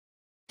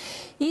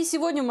И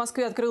сегодня в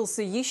Москве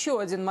открылся еще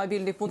один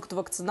мобильный пункт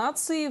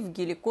вакцинации в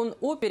Геликон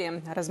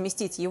опере.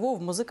 Разместить его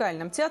в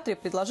музыкальном театре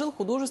предложил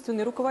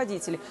художественный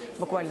руководитель.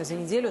 Буквально за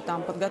неделю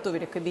там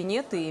подготовили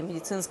кабинеты и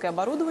медицинское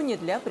оборудование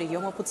для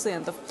приема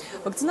пациентов.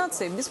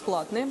 Вакцинация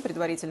бесплатная,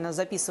 предварительно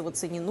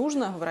записываться не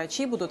нужно.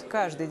 Врачи будут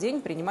каждый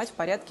день принимать в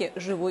порядке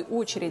живой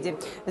очереди.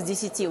 С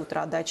 10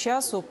 утра до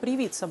часу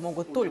привиться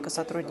могут только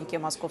сотрудники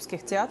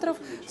московских театров.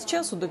 С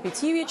часу до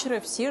 5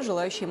 вечера все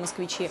желающие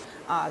москвичи.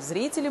 А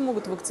зрители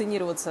могут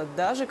вакцинироваться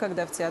даже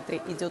когда в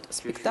театре идет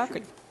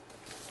спектакль.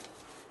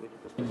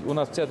 У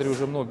нас в театре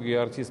уже многие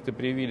артисты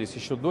привились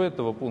еще до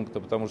этого пункта,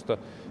 потому что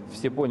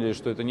все поняли,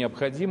 что это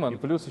необходимо. И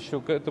плюс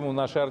еще к этому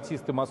наши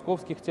артисты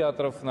московских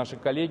театров, наши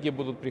коллеги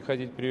будут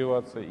приходить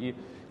прививаться. И,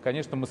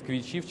 конечно,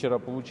 москвичи вчера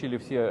получили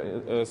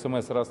все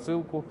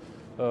СМС-рассылку,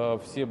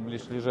 все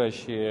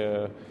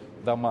ближайшие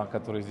дома,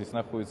 которые здесь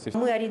находятся.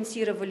 Мы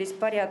ориентировались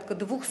порядка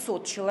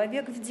 200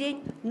 человек в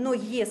день, но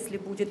если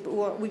будет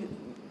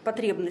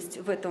потребность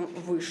в этом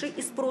выше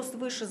и спрос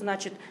выше,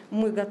 значит,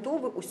 мы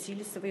готовы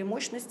усилить свои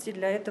мощности.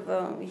 Для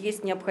этого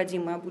есть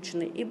необходимые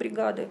обученные и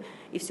бригады,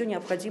 и все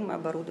необходимое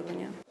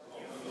оборудование.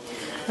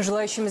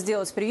 Желающим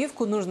сделать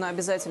прививку нужно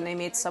обязательно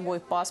иметь с собой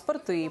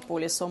паспорт и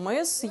полис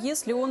ОМС.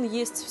 Если он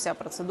есть, вся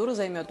процедура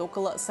займет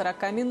около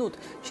 40 минут.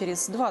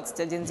 Через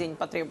 21 день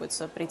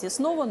потребуется прийти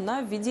снова на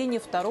введение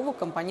второго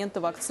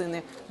компонента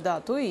вакцины.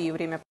 Дату и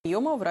время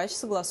приема врач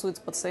согласует с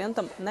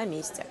пациентом на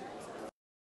месте.